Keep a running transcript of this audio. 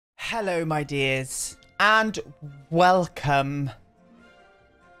Hello, my dears, and welcome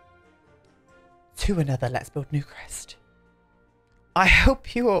to another Let's Build Newcrest. I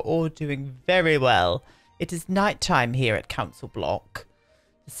hope you are all doing very well. It is night time here at Council Block.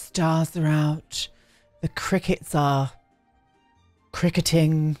 The stars are out. The crickets are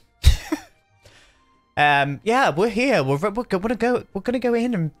cricketing. Yeah, we're here. We're gonna go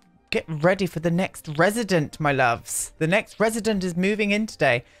in and get ready for the next resident, my loves. The next resident is moving in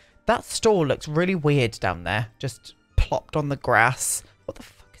today. That stall looks really weird down there. Just plopped on the grass. What the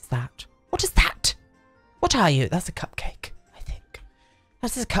fuck is that? What is that? What are you? That's a cupcake, I think.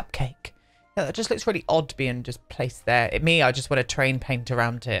 That's a cupcake. Yeah, that just looks really odd being just placed there. I just want to train paint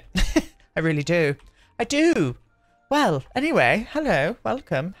around it. I really do. I do. Well, anyway, hello,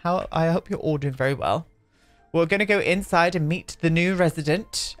 welcome. I hope you're all doing very well. We're going to go inside and meet the new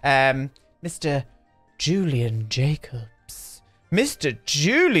resident, Mr. Julian Jacobs. Mr.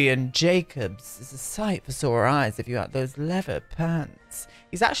 Julian Jacobs is a sight for sore eyes if you have those leather pants.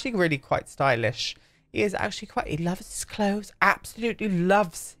 He's actually really quite stylish. He is actually he loves his clothes. Absolutely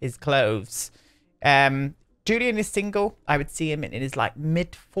loves his clothes. Julian is single. I would see him in his like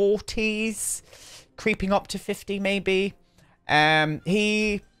mid-40s, creeping up to 50 maybe.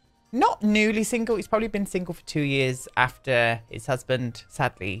 He not newly single. He's probably been single for 2 years after his husband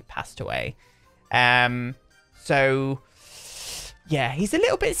sadly passed away. So yeah, he's a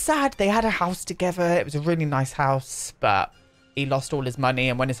little bit sad. They had a house together. It was a really nice house, but he lost all his money.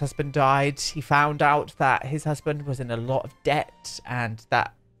 And when his husband died, he found out that his husband was in a lot of debt, and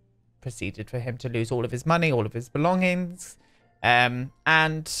that proceeded for him to lose all of his money, all of his belongings. And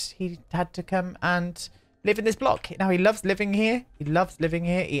he had to come and live in this block. Now, he loves living here. He loves living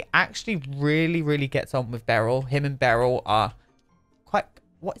here. He actually really, really gets on with Beryl. Him and Beryl are quite...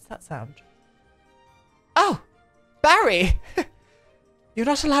 What is that sound? Oh, Barry! You're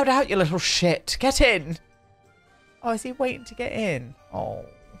not allowed out, you little shit. Get in. Oh, is he waiting to get in? Oh.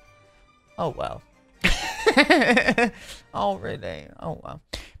 Oh, well. Oh, really? Oh, well.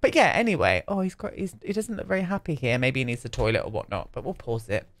 But yeah, anyway. Oh, he doesn't look very happy here. Maybe he needs the toilet or whatnot, but we'll pause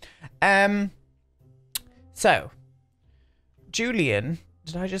it. So, Julian,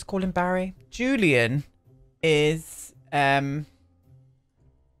 did I just call him Barry? Julian is a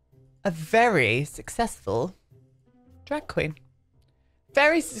very successful drag queen.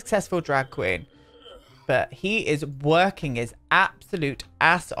 Very successful drag queen. But he is working his absolute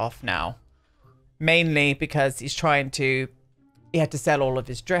ass off now. Mainly because he's he had to sell all of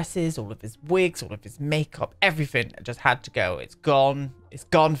his dresses, all of his wigs, all of his makeup, everything just had to go. It's gone. It's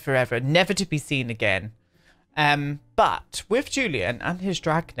gone forever. Never to be seen again. But with Julian and his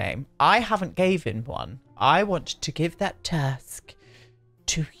drag name, I haven't gave him one. I want to give that task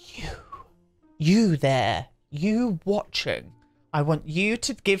to you. You there. You watching. I want you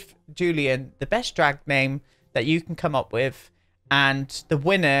to give Julian the best drag name that you can come up with. And the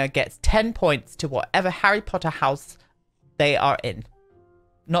winner gets 10 points to whatever Harry Potter house they are in.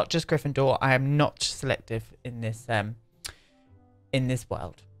 Not just Gryffindor. I am not selective in this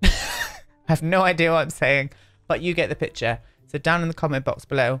world. I have no idea what I'm saying, but you get the picture. So down in the comment box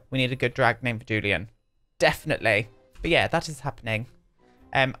below, we need a good drag name for Julian. Definitely. But yeah, that is happening.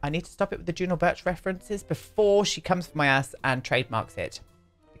 I need to stop it with the Juno Birch references before she comes for my ass and trademarks it,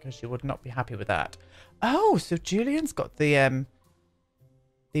 because she would not be happy with that. Oh, so Julian's got the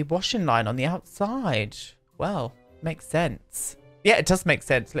washing line on the outside. Well, makes sense. Yeah, it does make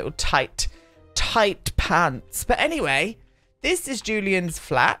sense. Little tight pants. But anyway, this is Julian's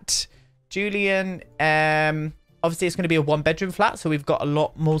flat. Julian, obviously it's going to be a 1-bedroom flat, so we've got a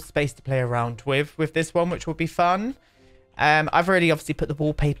lot more space to play around with this one, which will be fun. I've already obviously put the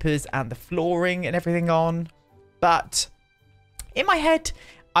wallpapers and the flooring and everything on, but in my head,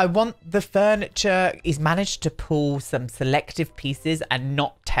 I want the furniture. He's managed to pull some selective pieces and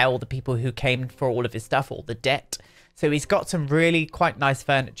not tell the people who came for all of his stuff all the debt. So he's got some really quite nice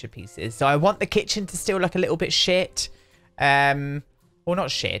furniture pieces. So I want the kitchen to still look a little bit shit. Well, not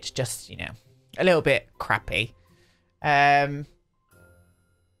shit, just, you know, a little bit crappy. Yeah.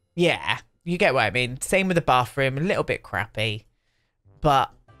 You get what I mean. Same with the bathroom. A little bit crappy,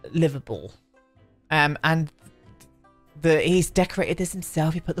 but livable. And he's decorated this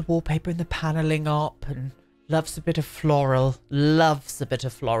himself. He put the wallpaper and the paneling up and loves a bit of floral. Loves a bit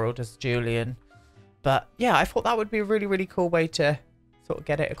of floral, does Julian. But yeah, I thought that would be a really, really cool way to sort of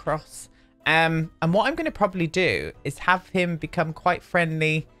get it across. And what I'm going to probably do is have him become quite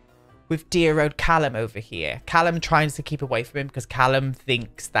friendly with dear old Callum over here. Callum tries to keep away from him because Callum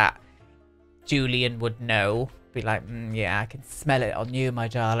thinks that Julian would know. Be like, yeah, I can smell it on you, my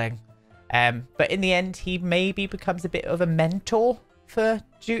darling. But in the end, he maybe becomes a bit of a mentor for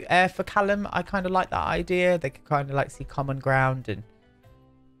Callum. I kind of like that idea. They could kind of like see common ground, and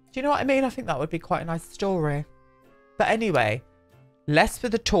do you know what I mean? I think that would be quite a nice story. But anyway, less for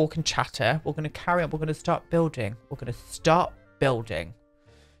the talk and chatter. We're going to carry on. We're going to start building. We're going to start building.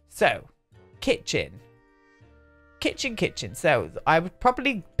 So, kitchen. Kitchen. So, I would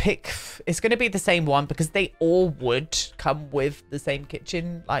probably pick... It's going to be the same one because they all would come with the same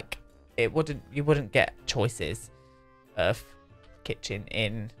kitchen. Like, you wouldn't get choices of kitchen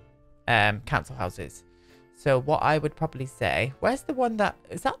in council houses. So, what I would probably say... Where's the one that...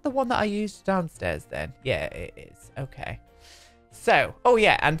 Is that the one that I used downstairs then? Yeah, it is. Okay. So, oh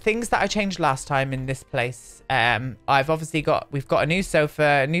yeah, and things that I changed last time in this place. We've got a new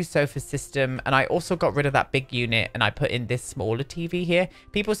sofa system, and I also got rid of that big unit, and I put in this smaller TV here.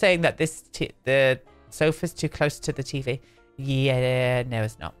 People saying that the sofa's too close to the TV. Yeah, no,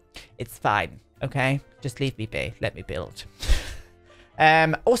 it's not. It's fine. Okay, just leave me be. Let me build.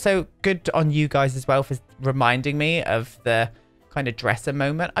 Also, good on you guys as well for reminding me of the kind of dresser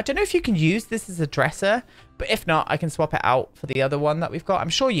moment. I don't know if you can use this as a dresser, but if not, I can swap it out for the other one that we've got. I'm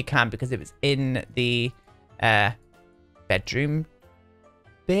sure you can because it was in the bedroom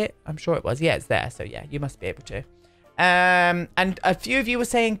bit. I'm sure it was. Yeah, it's there. So yeah, you must be able to. And a few of you were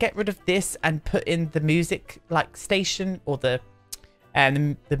saying get rid of this and put in the music like station or the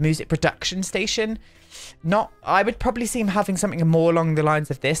music production station. I would probably see him having something more along the lines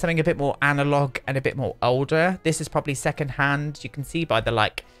of this, something a bit more analog and a bit more older. This is probably second hand. You can see by the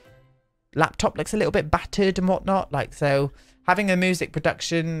like laptop looks a little bit battered and whatnot. Like, so having a music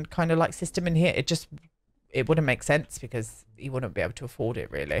production kind of like system in here, it wouldn't make sense because he wouldn't be able to afford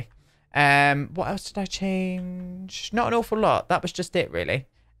it really. What else did I change? Not an awful lot. That was just it really.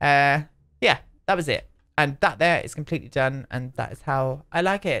 Yeah, that was it. And that there is completely done, and that is how I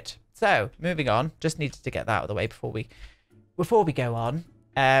like it. So, moving on. Just needed to get that out of the way before we go on.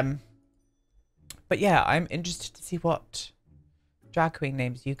 But yeah, I'm interested to see what drag queen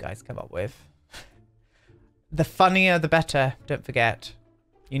names you guys come up with. The funnier, the better. Don't forget.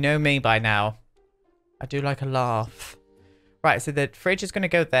 You know me by now. I do like a laugh. Right, so the fridge is going to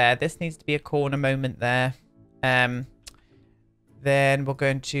go there. This needs to be a corner moment there. Then we're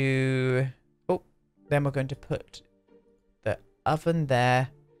going to... Oh, then we're going to put the oven there.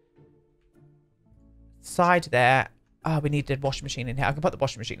 Side there. Oh, we need a washing machine in here. I can put the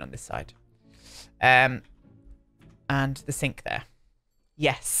washing machine on this side. And the sink there.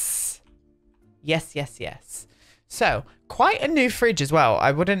 Yes. Yes. So, quite a new fridge as well.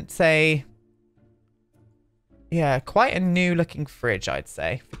 I wouldn't say... Yeah, quite a new looking fridge, I'd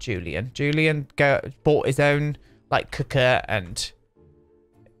say, for Julian. Julian bought his own, like, cooker, and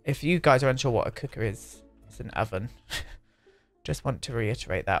if you guys are unsure what a cooker is, it's an oven. Just want to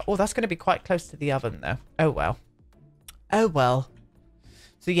reiterate that. Oh, that's going to be quite close to the oven, though. Oh, well. Oh, well.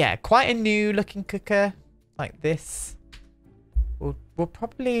 So, yeah, quite a new looking cooker, like this. We'll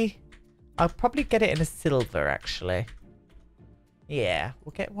probably... I'll probably get it in a silver, actually. Yeah,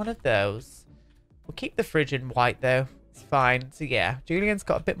 we'll get one of those. We'll keep the fridge in white though. It's fine. So yeah, Julian's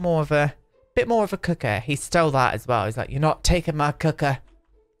got a bit more of a cooker. He stole that as well. He's like, you're not taking my cooker.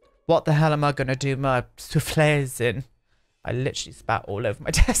 What the hell am I gonna do my souffles in? I literally spat all over my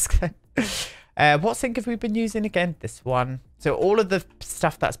desk then. What sink have we been using again? This one. So all of the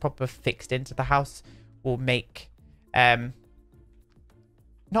stuff that's proper fixed into the house will make not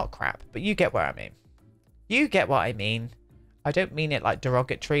crap, but you get what I mean. You get what I mean. I don't mean it like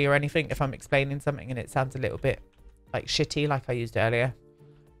derogatory or anything if I'm explaining something and it sounds a little bit like shitty like I used earlier.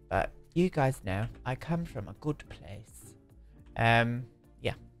 But you guys know I come from a good place.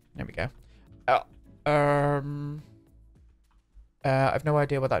 Yeah, there we go. I've no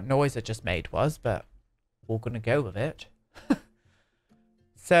idea what that noise I just made was, but we're going to go with it.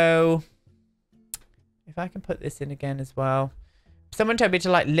 So, if I can put this in again as well. Someone told me to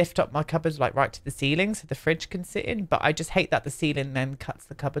like lift up my cupboards like right to the ceiling so the fridge can sit in, but I just hate that the ceiling then cuts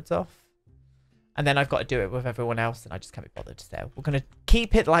the cupboards off. And then I've got to do it with everyone else and I just can't be bothered. So we're going to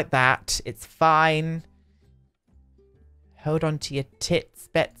keep it like that. It's fine. Hold on to your tits,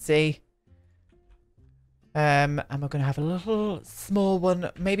 Betsy. And we're going to have a little small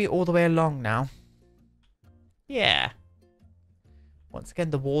one, maybe all the way along now. Yeah. Once again,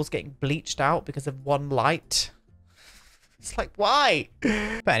 the wall's getting bleached out because of one light. It's like, why?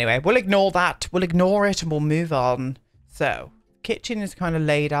 But anyway, we'll ignore that. We'll ignore it and we'll move on. So, kitchen is kind of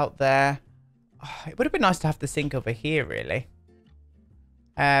laid out there. Oh, it would have been nice to have the sink over here, really.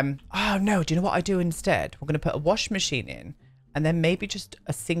 Oh, no. Do you know what I do instead? We're going to put a wash machine in and then maybe just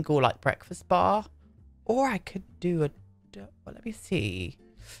a single, like, breakfast bar. Or I could do a... Well, let me see.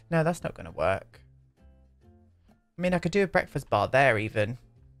 No, that's not going to work. I mean, I could do a breakfast bar there even.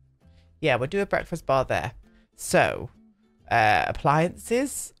 Yeah, we'll do a breakfast bar there. So,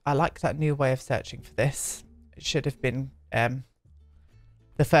 appliances. I like that new way of searching for this. It should have been the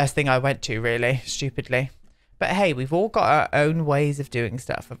first thing I went to, really, stupidly. But hey, we've all got our own ways of doing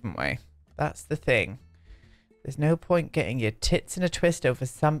stuff, haven't we? That's the thing. There's no point getting your tits in a twist over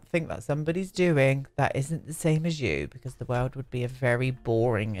something that somebody's doing that isn't the same as you, because the world would be a very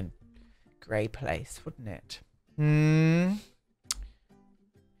boring and grey place, wouldn't it?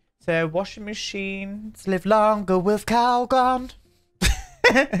 So, washing machines live longer with Calgon.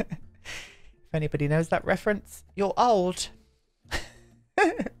 If anybody knows that reference, you're old.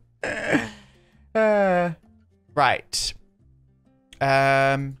 Right.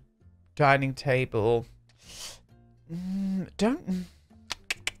 Dining table.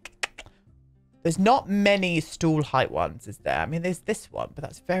 There's not many stool height ones, is there? I mean, there's this one, but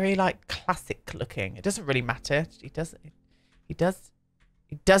that's very like classic looking. It doesn't really matter. He doesn't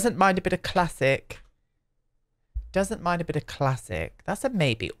mind a bit of classic. Doesn't mind a bit of classic. That's a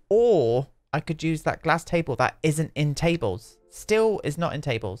maybe. Or I could use that glass table that isn't in tables. Still is not in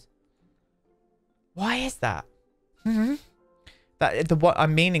tables. Why is that? I'm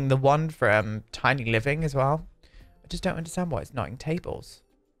meaning the one from Tiny Living as well. I just don't understand why it's not in tables.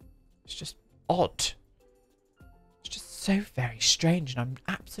 It's just odd. It's just so very strange, and I'm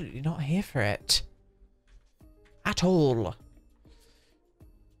absolutely not here for it. At all.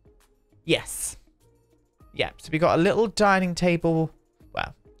 Yes. Yeah, so we got a little dining table.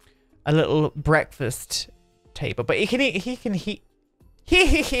 Well, a little breakfast table. But he can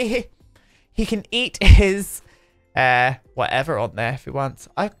eat his whatever on there if he wants.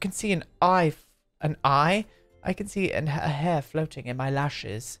 I can see an eye. I can see a hair floating in my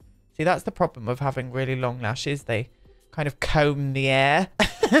lashes. See, that's the problem with having really long lashes. They kind of comb the air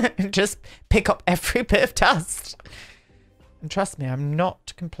and just pick up every bit of dust. And trust me, I'm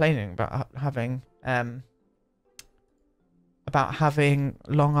not complaining about having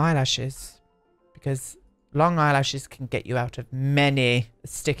long eyelashes, because long eyelashes can get you out of many a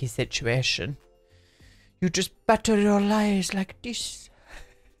sticky situation. You just butter your lies like this.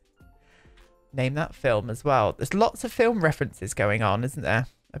 Name that film as well. There's lots of film references going on, isn't there?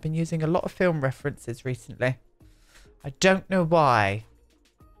 I've been using a lot of film references recently. I don't know why,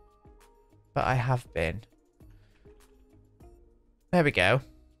 but I have been. There we go.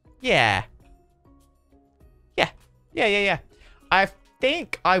 Yeah. Yeah. I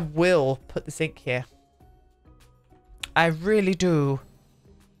think I will put the sink here. I really do.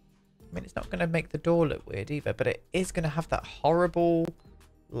 I mean, it's not going to make the door look weird either, but it is going to have that horrible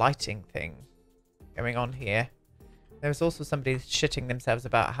lighting thing going on here. There was also somebody shitting themselves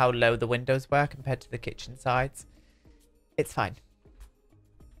about how low the windows were compared to the kitchen sides. It's fine.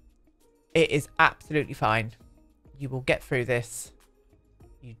 It is absolutely fine. You will get through this.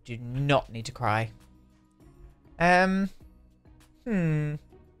 You do not need to cry.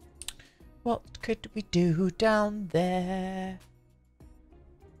 What could we do down there?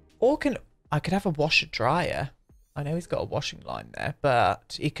 Or I could have a washer dryer. I know he's got a washing line there,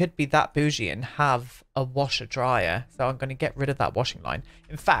 but he could be that bougie and have a washer dryer. So I'm going to get rid of that washing line.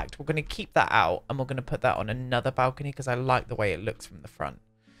 In fact, we're going to keep that out and we're going to put that on another balcony because I like the way it looks from the front.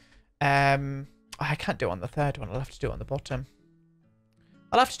 I can't do it on the third one. I'll have to do it on the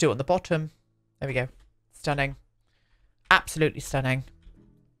bottom. There we go. Stunning. Absolutely stunning.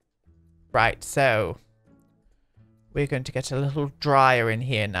 Right, so we're going to get a little dryer in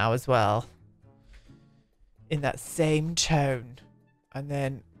here now as well. In that same tone. And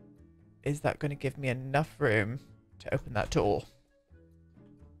then, is that going to give me enough room to open that door?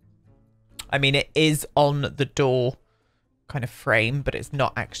 I mean, it is on the door kind of frame, but it's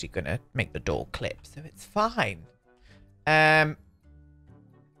not actually going to make the door clip, so it's fine. And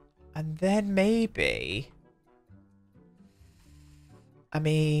then maybe, I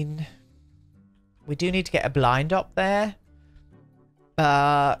mean, we do need to get a blind up there,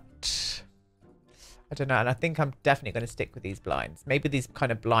 but I don't know. And I think I'm definitely going to stick with these blinds. Maybe these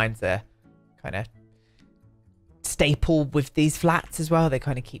kind of blinds are kind of staple with these flats as well. They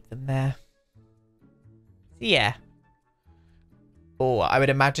kind of keep them there. So yeah. Oh, I would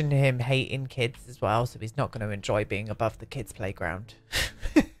imagine him hating kids as well, so he's not going to enjoy being above the kids' playground.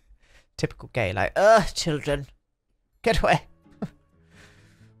 Typical gay, like, ugh, children, get away.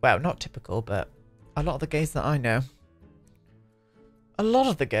 Well, not typical, but a lot of the gays that I know.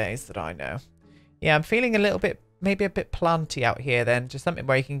 Yeah, I'm feeling a little bit, maybe a bit planty out here then. Just something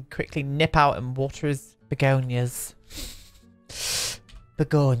where you can quickly nip out and water his begonias.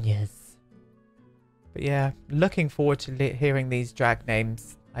 Begonias. But yeah, looking forward to hearing these drag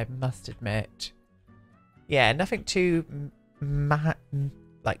names, I must admit. Yeah, nothing too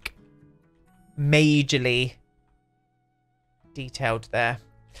like majorly detailed there.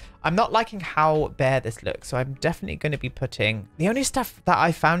 I'm not liking how bare this looks, so I'm definitely going to be putting... The only stuff that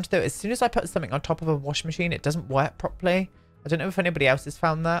I found, though, as soon as I put something on top of a washing machine, it doesn't work properly. I don't know if anybody else has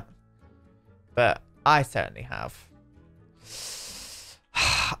found that, but I certainly have.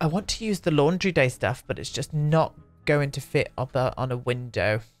 I want to use the laundry day stuff, but it's just not going to fit up on a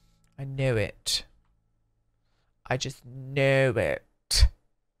window. I know it. I just know it.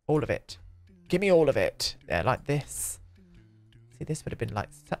 All of it. Give me all of it. Yeah, like this. See, this would have been like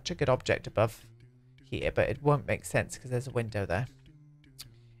such a good object above here, but it won't make sense because there's a window there.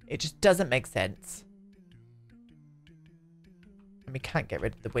 It just doesn't make sense. And we can't get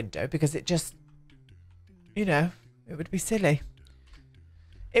rid of the window because it just, you know, it would be silly.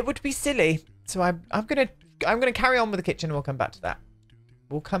 It would be silly. So I'm gonna carry on with the kitchen and we'll come back to that.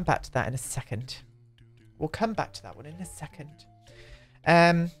 We'll come back to that in a second. We'll come back to that one in a second.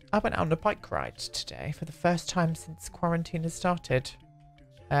 I went out on a bike ride today for the first time since quarantine has started.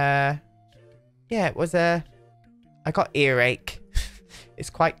 Yeah, it was I got earache.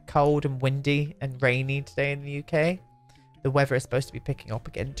 It's quite cold and windy and rainy today in the UK. The weather is supposed to be picking up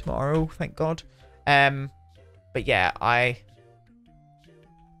again tomorrow, thank God. But yeah, I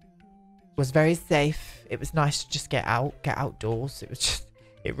was very safe. It was nice to just get outdoors.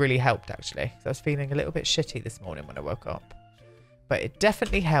 It really helped actually. So I was feeling a little bit shitty this morning when I woke up. But it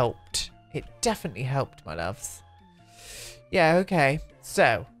definitely helped. It definitely helped, my loves. Yeah, okay.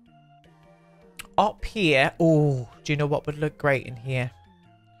 So, up here. Oh, do you know what would look great in here?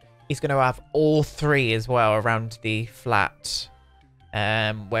 He's going to have all three as well around the flat.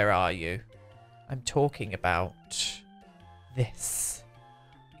 Where are you? I'm talking about this.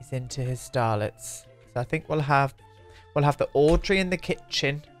 He's into his starlets. So I think we'll have the Audrey in the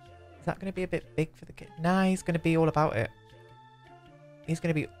kitchen. Is that going to be a bit big for the kitchen? Nah, he's going to be all about it. He's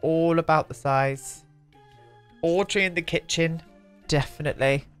going to be all about the size. Audrey in the kitchen.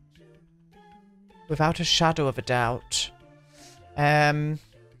 Definitely. Without a shadow of a doubt.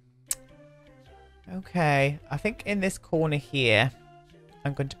 Okay. I think in this corner here,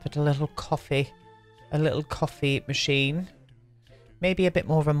 I'm going to put a little coffee machine. Maybe a bit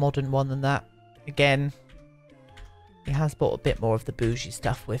more of a modern one than that. Again, he has brought a bit more of the bougie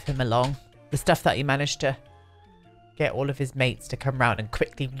stuff with him along. The stuff that he managed to get all of his mates to come round and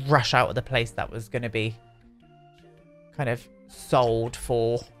quickly rush out of the place that was going to be kind of sold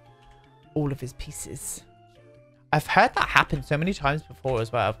for all of his pieces. I've heard that happen so many times before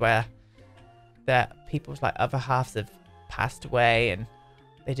as well, where that people's like other halves have passed away and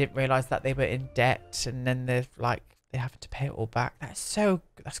they didn't realize that they were in debt, and then they're like they have to pay it all back.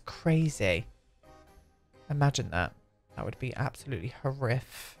 That's crazy. Imagine that. That would be absolutely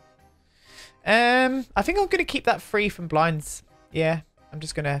horrific. I think I'm going to keep that free from blinds. Yeah, I'm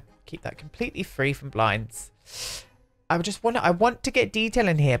just going to keep that completely free from blinds. I want to get detail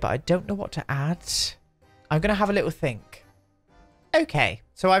in here, but I don't know what to add. I'm going to have a little think. Okay,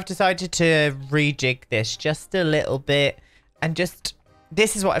 so I've decided to rejig this just a little bit, and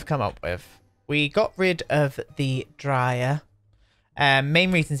this is what I've come up with. We got rid of the dryer.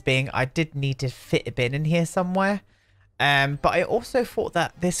 Main reasons being I did need to fit a bin in here somewhere. But I also thought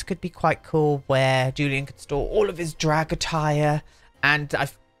that this could be quite cool where Julian could store all of his drag attire. And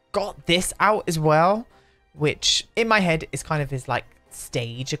I've got this out as well, which in my head is kind of his like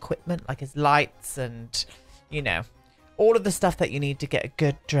stage equipment, like his lights and, you know, all of the stuff that you need to get a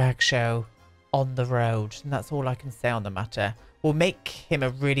good drag show on the road. And that's all I can say on the matter. We'll make him a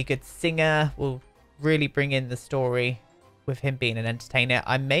really good singer. We'll really bring in the story with him being an entertainer.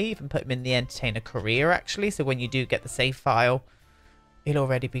 I may even put him in the entertainer career actually, so when you do get the save file, he'll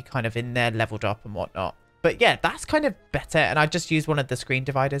already be kind of in there, leveled up and whatnot. But yeah, that's kind of better, and I just used one of the screen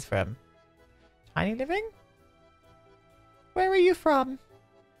dividers from Tiny Living. Where are you from?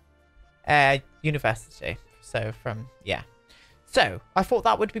 University. So from, yeah. So I thought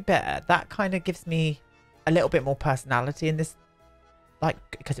that would be better. That kind of gives me a little bit more personality in this, like,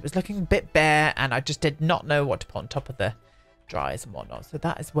 because it was looking a bit bare and I just did not know what to put on top of the dryers and whatnot. So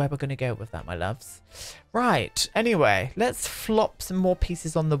that is where we're going to go with that, my loves. Right. Anyway, let's flop some more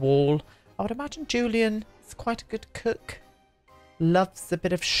pieces on the wall. I would imagine Julian is quite a good cook. Loves a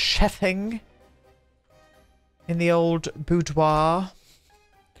bit of chefing in the old boudoir.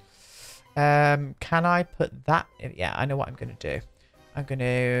 Can I put that in? Yeah, I know what I'm going to do. I'm going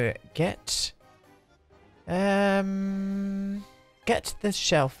to get the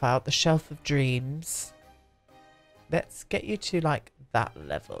shelf out, the shelf of dreams. Let's get you to like that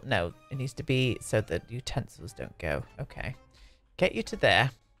level. No, it needs to be so that utensils don't go. Okay. Get you to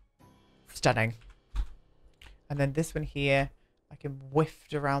there. Stunning. And then this one here, I can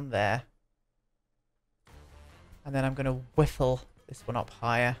whift around there. And then I'm going to whiffle this one up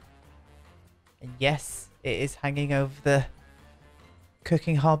higher. And yes, it is hanging over the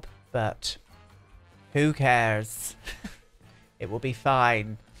cooking hob, but who cares? It will be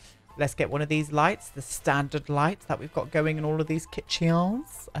fine. Let's get one of these lights, the standard lights that we've got going in all of these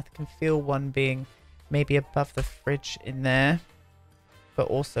kitchens. I can feel one being maybe above the fridge in there, but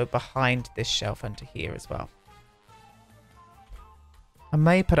also behind this shelf under here as well. I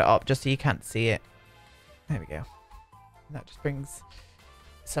may put it up just so you can't see it. There we go. And that just brings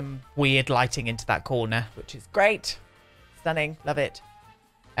some weird lighting into that corner, which is great. Stunning. Love it.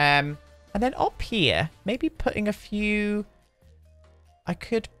 And then up here, maybe putting a few... I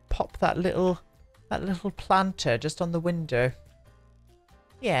could pop that little planter just on the window.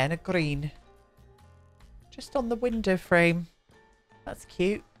 Yeah, and a green. Just on the window frame. That's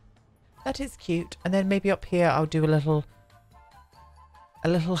cute. That is cute. And then maybe up here I'll do a little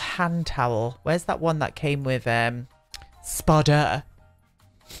hand towel. Where's that one that came with Spada?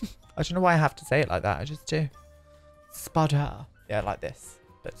 I don't know why I have to say it like that. I just do. Spada. Yeah, like this.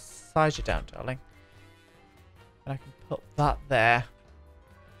 But size you down, darling. And I can put that there.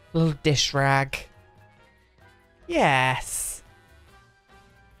 Little dish rag. Yes.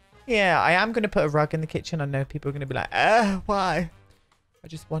 Yeah, I am going to put a rug in the kitchen. I know people are going to be like, why? I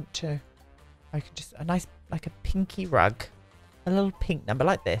just want to. I can just, a nice, like a pinky rug. A little pink number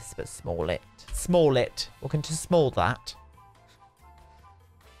like this, but small it. Small it. We're going to small that.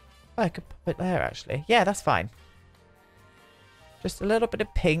 Oh, I could put it there, actually. Yeah, that's fine. Just a little bit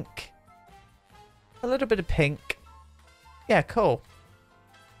of pink. A little bit of pink. Yeah, cool.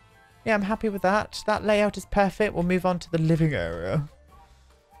 Yeah, I'm happy with that. That layout is perfect. We'll move on to the living area.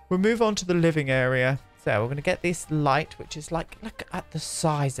 We'll move on to the living area. So we're going to get this light, which is like, look at the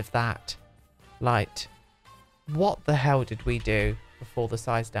size of that light. What the hell did we do before the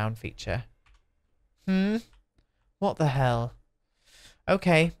size down feature? What the hell?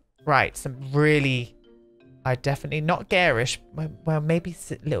 Okay, right. Some really, definitely not garish. Well, maybe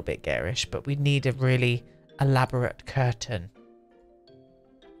a little bit garish, but we need a really elaborate curtain.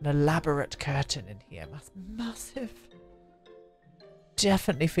 An elaborate curtain in here. That's massive.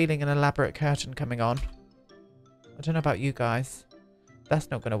 Definitely feeling an elaborate curtain coming on. I don't know about you guys. That's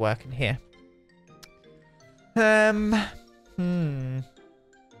not going to work in here. I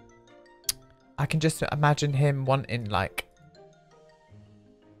can just imagine him wanting like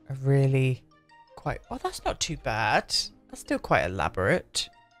a really quite... Oh, that's not too bad. That's still quite elaborate.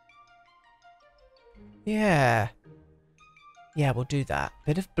 Yeah. Yeah, we'll do that.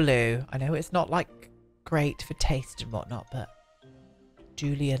 Bit of blue. I know it's not like great for taste and whatnot, but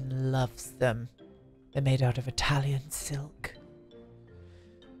Julian loves them. They're made out of Italian silk.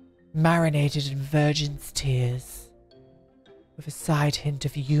 Marinated in virgin's tears. With a side hint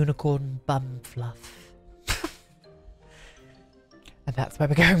of unicorn bum fluff. And that's where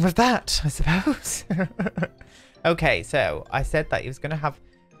we're going with that, I suppose. Okay, so I said that he was going to have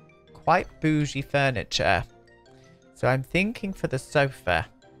quite bougie furniture. So I'm thinking for the sofa,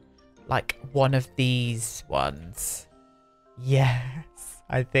 like one of these ones. Yes,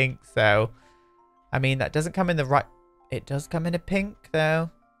 I think so. I mean, that doesn't come in the right... It does come in a pink, though.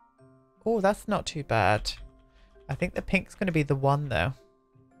 Oh, that's not too bad. I think the pink's going to be the one, though.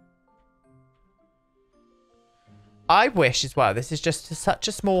 I wish as well, this is just such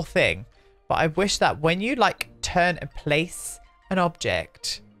a small thing, but I wish that when you, like, turn and place an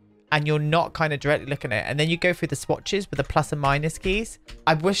object... and you're not kind of directly looking at it, and then you go through the swatches with the plus and minus keys,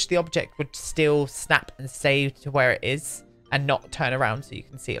 I wish the object would still snap and save to where it is and not turn around so you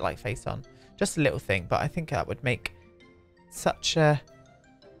can see it like face on. Just a little thing, but I think that would make such a...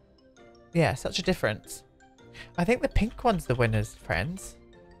 Yeah, such a difference. I think the pink one's the winners, friends.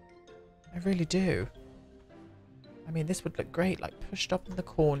 I really do. I mean, this would look great, like pushed up in the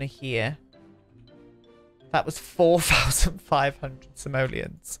corner here. That was 4,500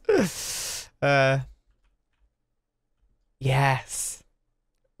 simoleons. Yes.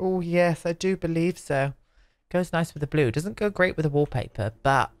 Oh, yes, I do believe so. Goes nice with the blue. Doesn't go great with the wallpaper,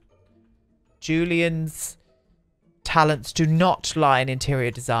 but Julian's talents do not lie in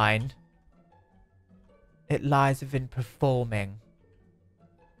interior design. It lies within performing.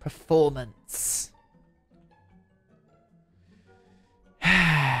 Performance.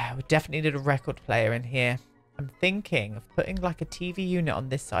 We definitely need a record player in here. I'm thinking of putting like a TV unit on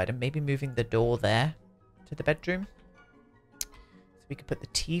this side and maybe moving the door there to the bedroom. So we could put the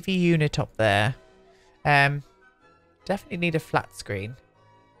TV unit up there. Definitely need a flat screen.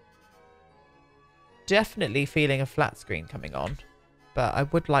 Definitely feeling a flat screen coming on. but I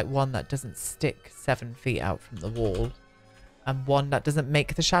would like one that doesn't stick 7 feet out from the wall. And one that doesn't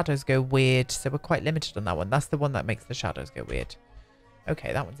make the shadows go weird. So we're quite limited on that one. That's the one that makes the shadows go weird.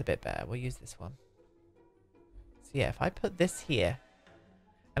 Okay, that one's a bit better. We'll use this one. So yeah, if I put this here.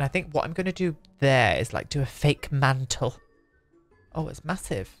 And I think what I'm going to do there is like do a fake mantle. Oh, it's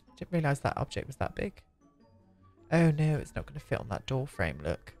massive. Didn't realise that object was that big. Oh no, it's not going to fit on that door frame,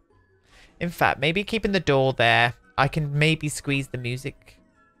 look. In fact, maybe keeping the door there. I can maybe squeeze the music,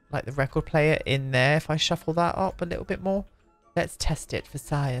 like the record player, in there if I shuffle that up a little bit more. Let's test it for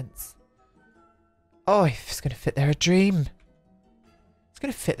science. Oh, if it's going to fit there, a dream. It's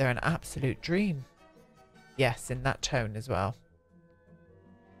going to fit there, an absolute dream. Yes, in that tone as well.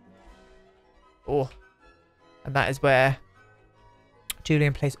 Oh, and that is where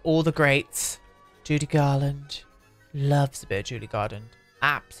Julian plays all the greats. Judy Garland. Loves a bit of Judy Garland.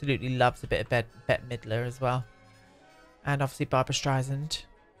 Absolutely loves a bit of Bette Midler as well. And obviously Barbra Streisand.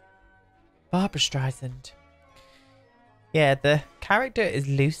 Barbra Streisand. Yeah, the character is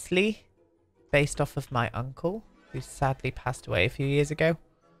loosely based off of my uncle, who sadly passed away a few years ago.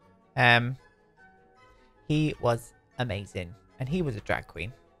 He was amazing. And he was a drag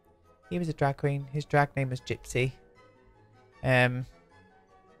queen. He was a drag queen. His drag name was Gypsy.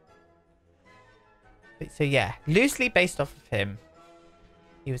 So yeah, loosely based off of him.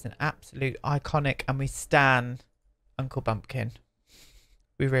 He was an absolute iconic, and we stan Uncle Bumpkin.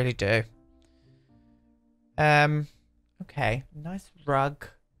 We really do. Okay, nice rug.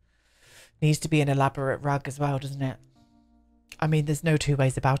 Needs to be an elaborate rug as well, doesn't it? I mean, there's no two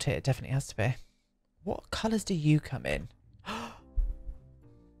ways about it. It definitely has to be. What colours do you come in?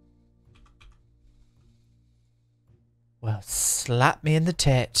 Well, slap me in the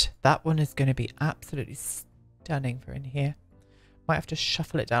tit. That one is going to be absolutely stunning for in here. Might have to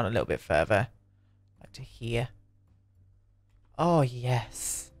shuffle it down a little bit further. Like to here. Oh,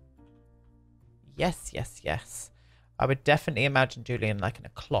 yes. Yes, yes, yes. I would definitely imagine Julian liking a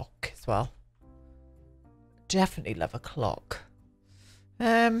clock as well. Definitely love a clock.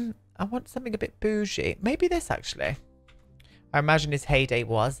 I want something a bit bougie. Maybe this, actually. I imagine his heyday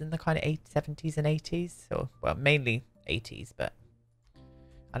was in the kind of 70s and 80s. So, well, mainly 80s, but...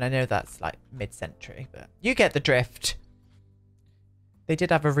 And I know that's like mid-century, but you get the drift. They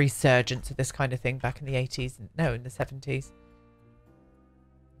did have a resurgence of this kind of thing back in the 80s. No, in the 70s.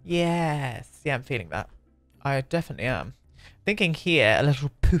 Yes. Yeah, I'm feeling that. I definitely am. Thinking here, a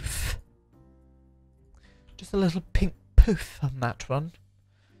little poof. Just a little pink poof on that one.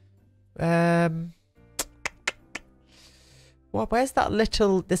 Well, where's that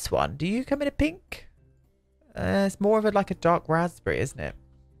little... This one. Do you come in a pink? It's more of a like a dark raspberry, isn't it?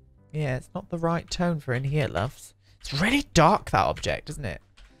 Yeah, it's not the right tone for in here, loves. It's really dark, that object, isn't it?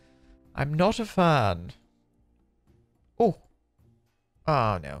 I'm not a fan. Oh.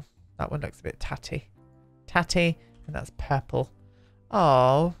 Oh, no. That one looks a bit tatty. Tatty. And that's purple.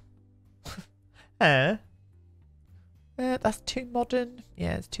 Oh. That's too modern.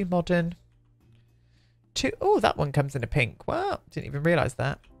 Yeah, it's too modern. Oh, that one comes in a pink. Wow. Didn't even realise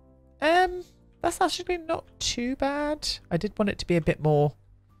that. That's actually not too bad. I did want it to be a bit more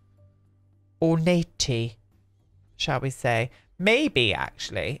ornate, shall we say. Maybe,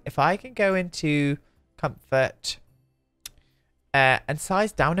 actually, if I can go into comfort and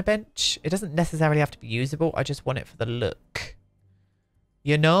size down a bench, it doesn't necessarily have to be usable. I just want it for the look.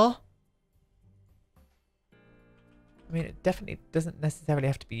 You know? I mean, it definitely doesn't necessarily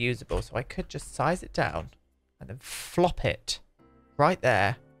have to be usable, so I could just size it down and then flop it right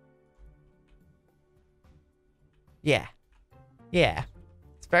there. Yeah. Yeah.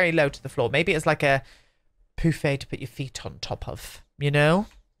 It's very low to the floor. Maybe it's like a buffet to put your feet on top of, you know?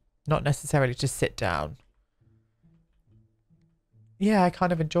 Not necessarily to sit down. Yeah, I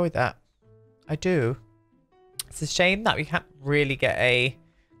kind of enjoy that. I do. It's a shame that we can't really get a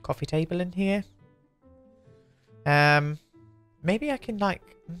coffee table in here. Maybe I can like...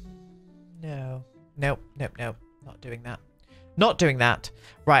 No. Nope, nope, nope. Not doing that. Not doing that.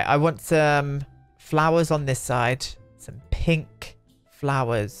 Right, I want some... flowers on this side. Some pink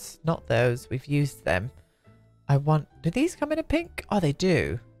flowers. Not those. We've used them. I want... Do these come in a pink? Oh, they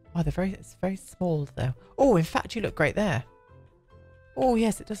do. Oh, they're very... It's very small, though. Oh, in fact, you look great there. Oh,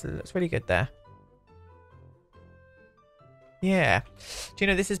 yes, it does. It looks really good there. Yeah. Do you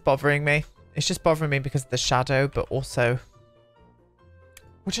know, this is bothering me. It's just bothering me because of the shadow, but also...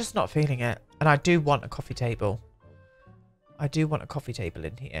 We're just not feeling it. And I do want a coffee table. I do want a coffee table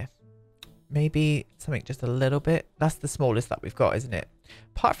in here. Maybe something just a little bit. That's the smallest that we've got, isn't it?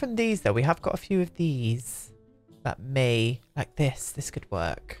 Apart from these, though, we have got a few of these that may... Like this. This could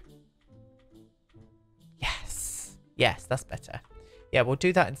work. Yes. Yes, that's better. Yeah, we'll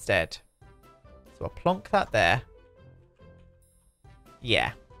do that instead. So I'll plonk that there.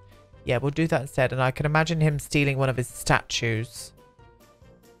 Yeah. Yeah, we'll do that instead. And I can imagine him stealing one of his statues.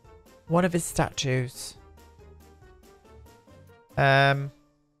 One of his statues. What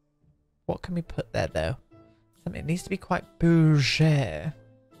can we put there, though? Something that needs to be quite bourgeois.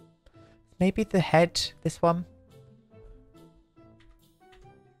 Maybe the head, this one.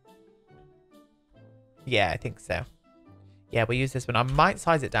 Yeah, I think so. Yeah, we'll use this one. I might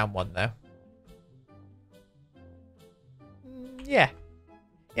size it down one, though. Yeah.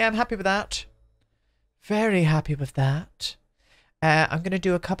 Yeah, I'm happy with that. Very happy with that. I'm going to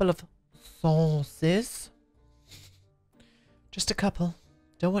do a couple of sauces. Just a couple.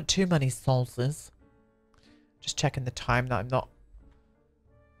 Don't want too many sauces. Just checking the time that I'm not...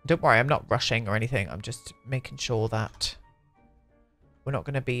 Don't worry, I'm not rushing or anything. I'm just making sure that we're not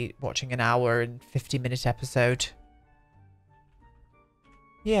going to be watching an hour and 50-minute episode.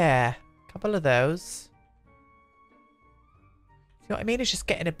 Yeah, a couple of those. You know what I mean? It's just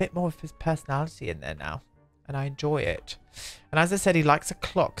getting a bit more of his personality in there now. And I enjoy it. And as I said, he likes a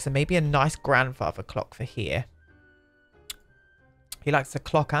clock. So maybe a nice grandfather clock for here. He likes a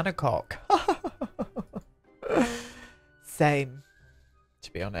clock and a cock. Same,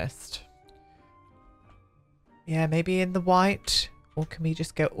 to be honest. Yeah, maybe in the white. Or can we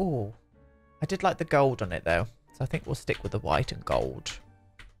just go... Oh, I did like the gold on it, though. So I think we'll stick with the white and gold.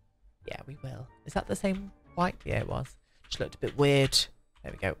 Yeah, we will. Is that the same white? Yeah, it was. Just looked a bit weird.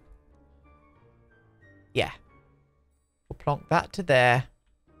 There we go. Yeah. We'll plonk that to there.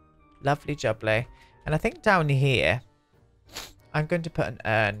 Lovely jubbly. And I think down here, I'm going to put an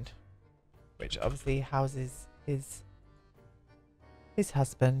urn, which obviously houses his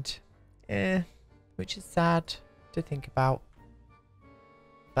husband. Which is sad to think about.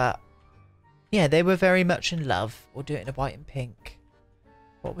 But, yeah, they were very much in love. We'll do it in a white and pink.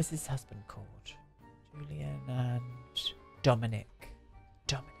 What was his husband called? Julian and Dominic.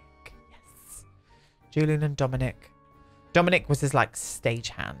 Dominic, yes. Julian and Dominic. Dominic was his, like,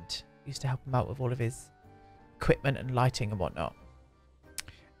 stagehand. Used to help him out with all of his equipment and lighting and whatnot.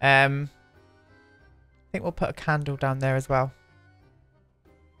 I think we'll put a candle down there as well.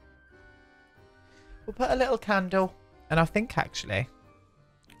 We'll put a little candle. And I think, actually,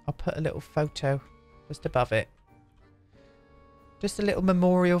 I'll put a little photo just above it. Just a little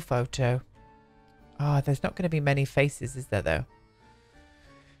memorial photo. Ah, oh, there's not going to be many faces, is there, though?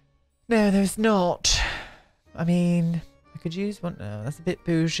 No, there's not. I mean, I could use one. No, that's a bit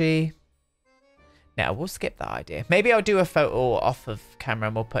bougie. No, we'll skip that idea. Maybe I'll do a photo off of camera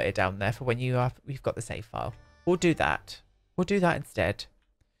and we'll put it down there for when we've got the save file. We'll do that. We'll do that instead.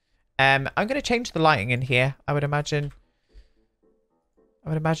 I'm going to change the lighting in here. I would imagine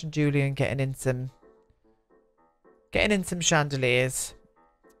Julian getting in some chandeliers.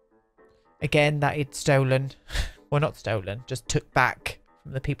 Again, that he'd stolen. Well, not stolen, just took back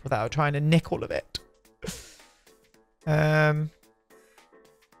from the people that were trying to nick all of it.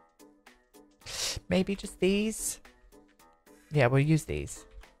 Maybe just these. Yeah, we'll use these.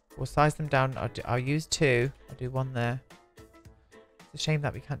 We'll size them down. I'll use two. I'll do one there. It's a shame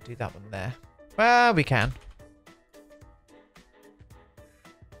that we can't do that one there. Well, we can.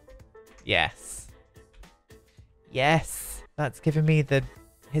 Yes. Yes. That's giving me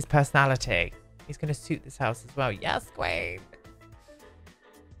his personality. He's going to suit this house as well. Yes, Queen.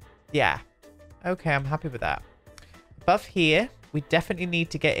 Yeah. Okay, I'm happy with that. Above here, we definitely need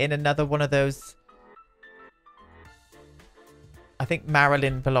to get in another one of those. I think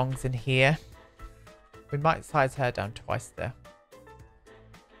Marilyn belongs in here. We might size her down twice, though.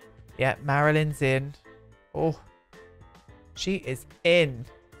 Yeah, Marilyn's in. Oh, she is in.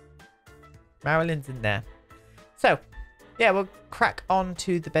 Marilyn's in there. So, yeah, we'll crack on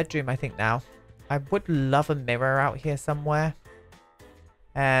to the bedroom, I think, now. I would love a mirror out here somewhere.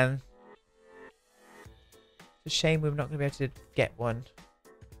 It's a shame we're not going to be able to get one.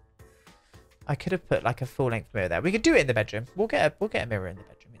 I could have put like a full-length mirror there. We could do it in the bedroom. We'll get a mirror in the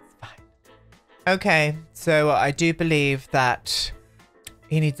bedroom. It's fine. Okay, so I do believe that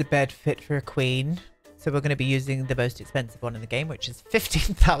he needs a bed fit for a queen. So we're going to be using the most expensive one in the game, which is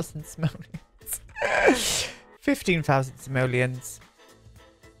 15,000 simoleons. 15,000 simoleons.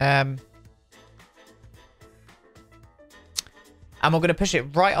 And we're going to push it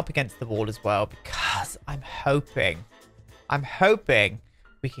right up against the wall as well, because I'm hoping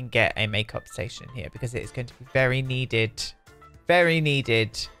we can get a makeup station here, because it is going to be very needed. Very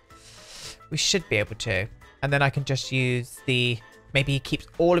needed. We should be able to. And then I can just use maybe he keeps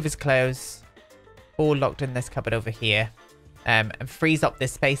all of his clothes all locked in this cupboard over here. And frees up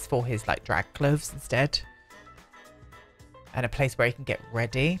this space for his like drag clothes instead. And a place where he can get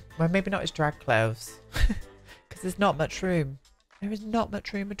ready. Well, maybe not his drag clothes. Because there's not much room. There is not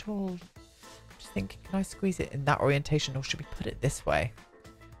much room at all. I'm just thinking, can I squeeze it in that orientation or should we put it this way?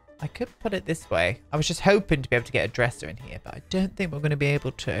 I could put it this way. I was just hoping to be able to get a dresser in here, but I don't think we're going to be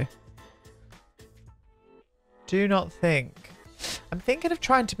able to. Do not think. I'm thinking of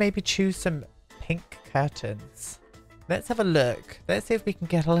trying to maybe choose some pink curtains. Let's have a look. Let's see if we can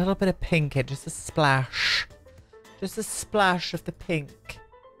get a little bit of pink in, just a splash. Just a splash of the pink.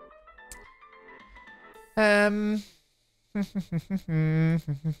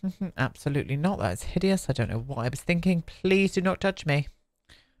 Absolutely not. That is hideous. I don't know what I was thinking. Please do not touch me.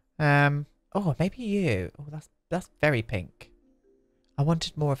 Oh, maybe you. Oh, that's very pink. I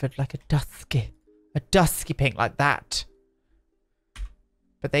wanted more of like a dusky pink like that.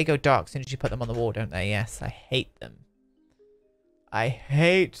 But they go dark as soon as you put them on the wall, don't they? Yes, I hate them. I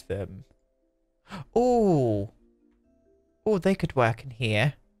hate them. Oh. Oh, they could work in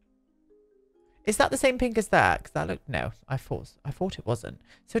here. Is that the same pink as that? Because that looked... No, I thought it wasn't.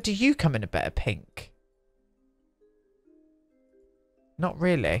 So do you come in a better pink? Not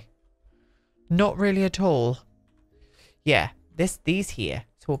really. Not really at all. Yeah, these here.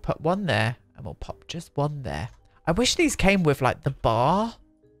 So we'll put one there and we'll pop just one there. I wish these came with like the bar.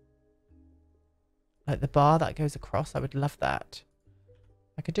 Like the bar that goes across. I would love that.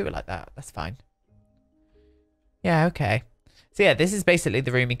 I could do it like that. That's fine. Yeah, okay. So yeah, this is basically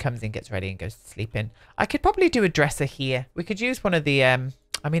the room he comes in, gets ready and goes to sleep in. I could probably do a dresser here. We could use one of the, I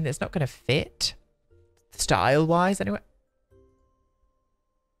mean, it's not going to fit style-wise anyway.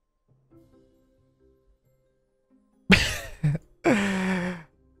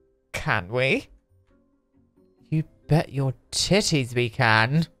 Can we? You bet your titties we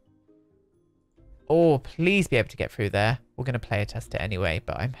can. Oh, please be able to get through there. We're going to play a test it anyway,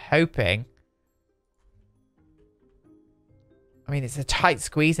 but I'm hoping... I mean, it's a tight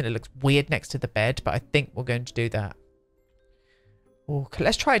squeeze and it looks weird next to the bed, but I think we're going to do that. Oh,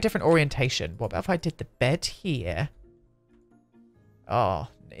 let's try a different orientation. What about if I did the bed here? Oh,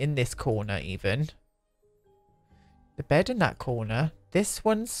 in this corner even. The bed in that corner. This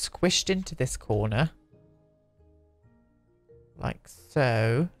one's squished into this corner. Like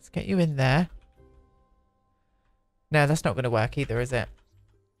so. Let's get you in there. No, that's not going to work either, is it?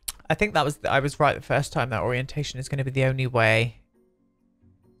 I think I was right the first time. That orientation is going to be the only way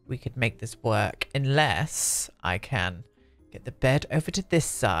we could make this work. Unless I can get the bed over to this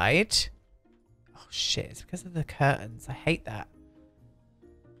side. Oh, shit. It's because of the curtains. I hate that.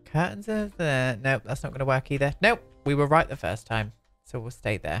 Curtains are there. Nope, that's not going to work either. Nope, we were right the first time. So we'll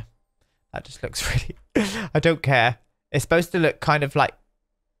stay there. That just looks really... I don't care. It's supposed to look kind of like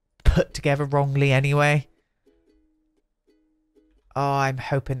put together wrongly anyway. Oh, I'm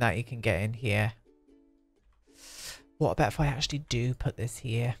hoping that you can get in here. What about if I actually do put this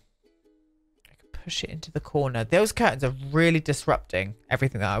here? I can push it into the corner. Those curtains are really disrupting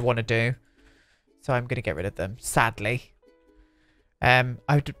everything that I want to do. So I'm going to get rid of them, sadly. I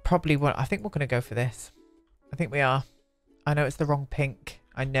would probably want... I think we're going to go for this. I think we are. I know it's the wrong pink.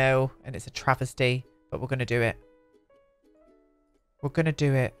 I know, and it's a travesty, but we're going to do it. We're going to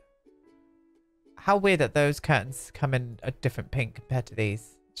do it. How weird that those curtains come in a different pink compared to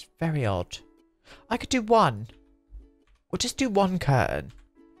these. It's very odd. I could do one. We'll just do one curtain.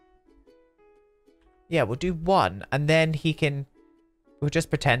 Yeah, we'll do one. And then he can... We'll just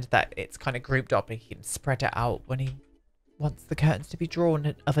pretend that it's kind of grouped up and he can spread it out when he wants the curtains to be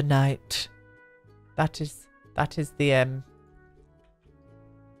drawn of a night. That is the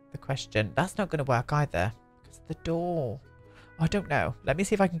question. That's not going to work either. Because of the door. I don't know. Let me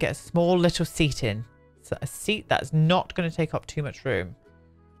see if I can get a small little seat in. So a seat that's not going to take up too much room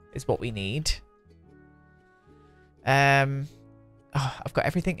is what we need. Oh, I've got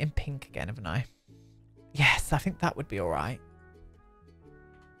everything in pink again, haven't I? Yes, I think that would be all right.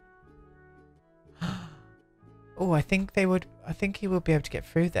 Oh, I think he will be able to get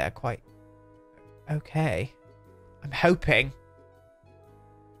through there quite okay. I'm hoping.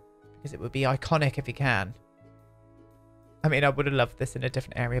 Because it would be iconic if he can. I mean, I would have loved this in a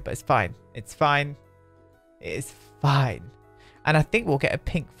different area, but it's fine. It's fine. It is fine. And I think we'll get a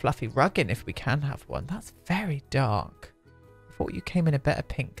pink fluffy rug in if we can have one. That's very dark. I thought you came in a better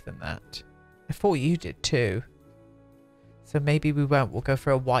pink than that. I thought you did too. So maybe we won't. We'll go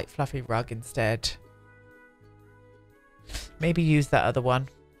for a white fluffy rug instead. Maybe use that other one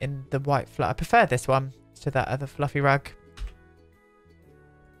in the white I prefer this one to that other fluffy rug.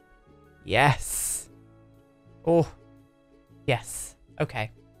 Yes. Oh. Yes.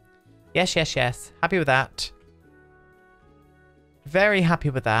 Okay. Yes, yes, yes. Happy with that. Very happy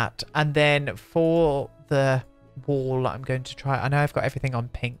with that. And then for the wall I'm going to try. I know I've got everything on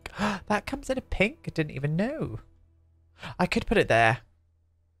pink. That comes in a pink? I didn't even know. I could put it there.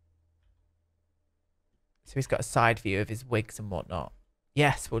 So he's got a side view of his wigs and whatnot.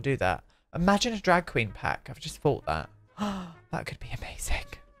 Yes, we'll do that. Imagine a drag queen pack. I've just thought that. That could be amazing.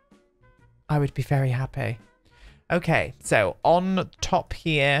 I would be very happy. Okay, so on top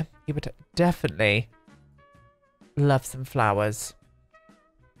here, he would definitely love some flowers.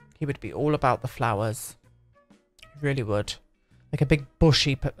 He would be all about the flowers. He really would. Like a big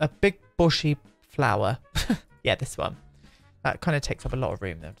bushy flower. Yeah, this one. That kind of takes up a lot of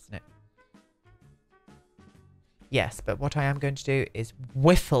room though, doesn't it? Yes, but what I am going to do is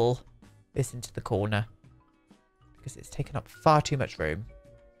whiffle this into the corner. Because it's taken up far too much room.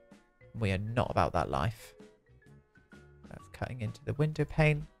 We are not about that life. That's cutting into the window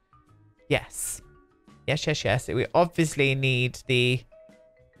pane. Yes. Yes, yes, yes. We obviously need the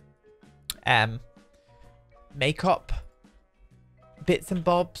makeup bits and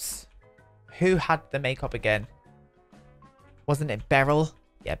bobs. Who had the makeup again? Wasn't it Beryl?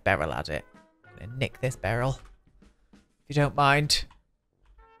 Yeah, Beryl had it. I'm gonna nick this, Beryl. If you don't mind.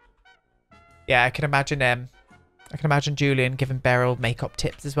 Yeah, I can imagine Julian giving Beryl makeup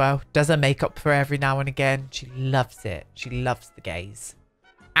tips as well. Does her makeup for every now and again. She loves it. She loves the gaze.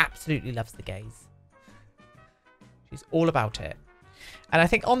 Absolutely loves the gaze. She's all about it. And I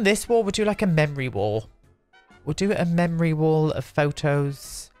think on this wall, we'll do like a memory wall. We'll do a memory wall of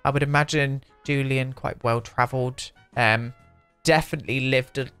photos. I would imagine Julian quite well travelled. Definitely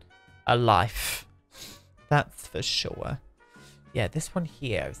lived a life. That's for sure. Yeah, this one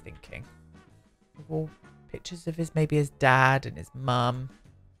here, I was thinking. Well, pictures of maybe his dad and his mum.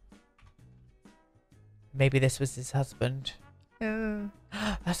 Maybe this was his husband.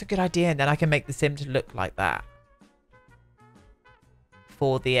 That's a good idea. And then I can make the sim to look like that.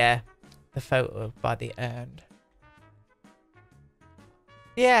 For the photo by the end.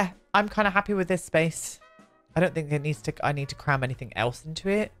 Yeah, I'm kind of happy with this space. I don't think I need to cram anything else into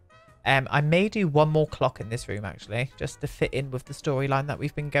it. I may do one more clock in this room, actually, just to fit in with the storyline that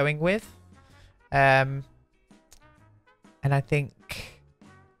we've been going with. And I think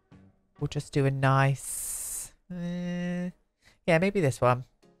we'll just do a nice... yeah, maybe this one.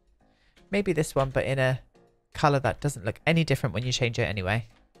 Maybe this one, but in a colour that doesn't look any different when you change it anyway.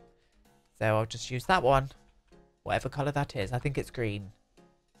 So I'll just use that one. Whatever colour that is. I think it's green.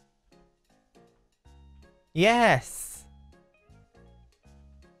 Yes!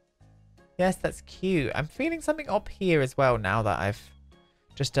 Yes, that's cute. I'm feeling something up here as well now that I've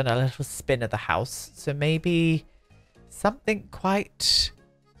just done a little spin of the house. So maybe something quite,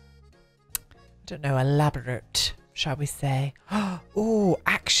 I don't know, elaborate, shall we say. Oh,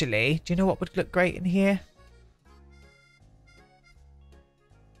 actually, do you know what would look great in here?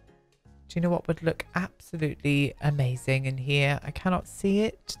 Do you know what would look absolutely amazing in here? I cannot see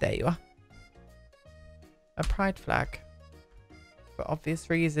it. There you are. A pride flag. For obvious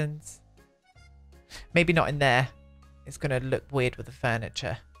reasons. Maybe not in there. It's going to look weird with the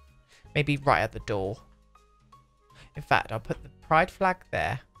furniture. Maybe right at the door. In fact, I'll put the pride flag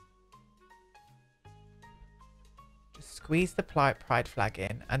there. Just squeeze the pride flag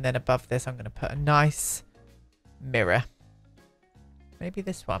in. And then above this, I'm going to put a nice mirror. Maybe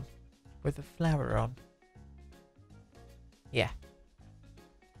this one. With a flower on. Yeah.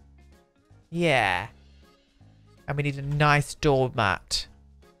 Yeah. And we need a nice doormat.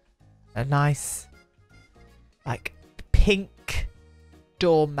 A nice, like, pink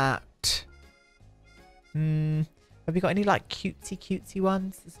doormat. Have we got any, like, cutesy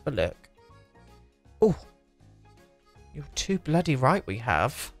ones? Let's have a look. Oh. You're too bloody right we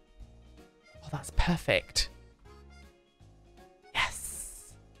have. Oh, that's perfect.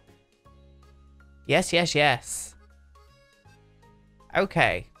 Yes. Yes, yes, yes.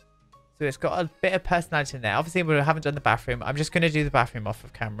 Okay. So it's got a bit of personality in there. Obviously, we haven't done the bathroom. I'm just going to do the bathroom off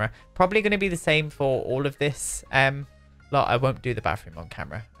of camera. Probably going to be the same for all of this. Lot. I won't do the bathroom on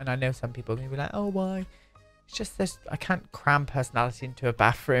camera. And I know some people are going to be like, oh, why? It's just this. I can't cram personality into a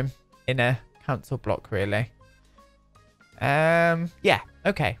bathroom in a council block, really. Yeah.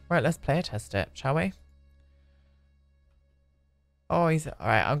 Okay. Right. Let's play a test it, shall we? Oh, he's all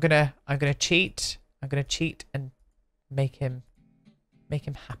right. I'm gonna cheat. I'm gonna cheat and make him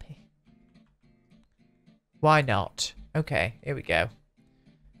happy. Why not? Okay, here we go.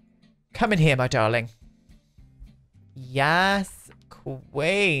 Come in here, my darling. Yes,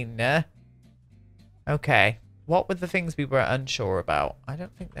 queen. Okay, what were the things we were unsure about? I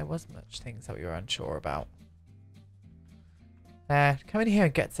don't think there was much things that we were unsure about. Come in here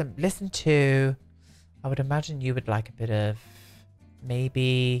and get some... Listen to... I would imagine you would like a bit of...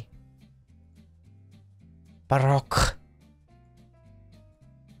 Maybe... Baroque.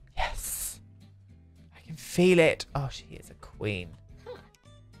 Yes. I can feel it. Oh, she is a queen.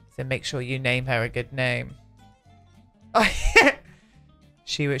 So make sure you name her a good name. Oh,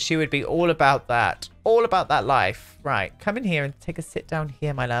 she would be all about that. All about that life. Right. Come in here and take a sit down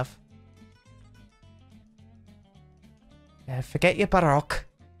here, my love. Forget your Baroque.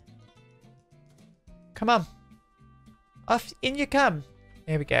 Come on. Off in you come.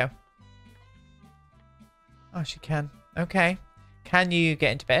 Here we go. Oh, she can. Okay. Can you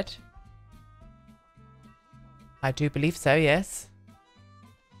get into bed? I do believe so, yes.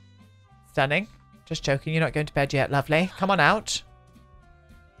 Stunning. Just joking. You're not going to bed yet, lovely. Come on out.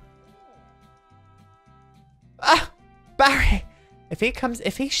 Ah! Barry! If he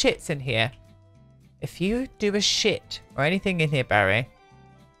shits in here, if you do a shit or anything in here, Barry,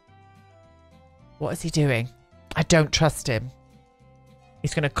 what is he doing? I don't trust him.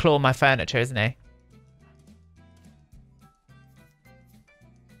 He's going to claw my furniture, isn't he?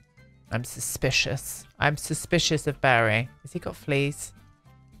 I'm suspicious. I'm suspicious of Barry. Has he got fleas?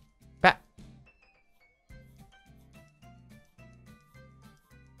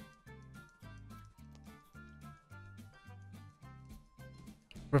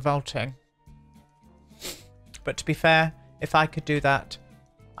 Revolting. But to be fair, if I could do that,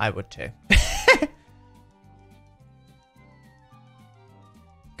 I would too.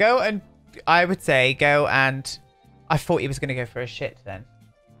 I would say go and... I thought he was going to go for a shit then.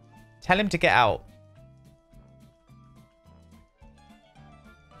 Tell him to get out.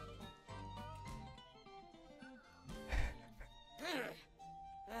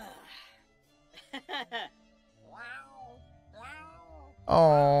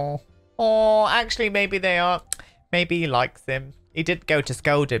 Oh, actually, maybe they are. Maybe he likes him. He did go to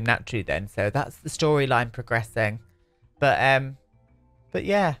scold him naturally then, so that's the storyline progressing. But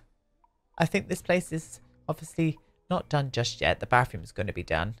yeah, I think this place is obviously not done just yet. The bathroom's going to be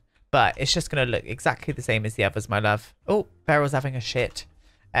done, but it's just going to look exactly the same as the others, my love. Oh, Beryl's having a shit.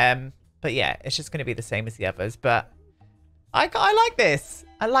 But yeah, it's just going to be the same as the others. But I like this.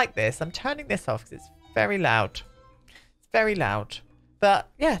 I like this. I'm turning this off because it's very loud. It's very loud.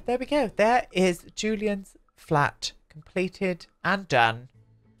 But yeah, there we go. There is Julian's flat completed and done.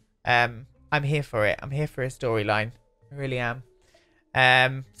 I'm here for it. I'm here for a storyline. I really am.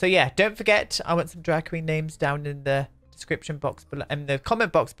 So yeah, don't forget, I want some drag queen names down in the description box below, in the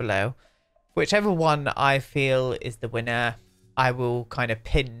comment box below. Whichever one I feel is the winner, I will kind of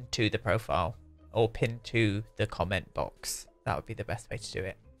pin to the profile or pin to the comment box. That would be the best way to do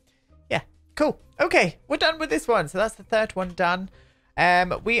it. Yeah, cool. Okay, we're done with this one. So that's the third one done.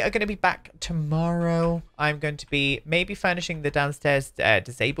 We are going to be back tomorrow. I'm going to be maybe furnishing the downstairs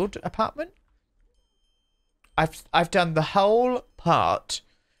disabled apartment. I've done the whole part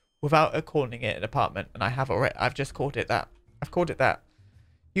without calling it an apartment, and I have already. I've just called it that. I've called it that.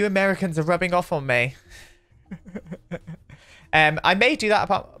 You Americans are rubbing off on me. I may do that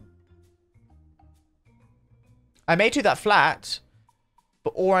apartment. I may do that flat,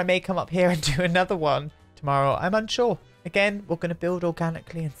 or I may come up here and do another one tomorrow. I'm unsure. Again, we're going to build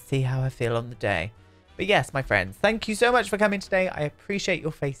organically and see how I feel on the day. But yes, my friends, thank you so much for coming today. I appreciate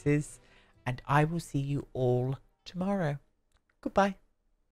your faces, and I will see you all tomorrow. Goodbye.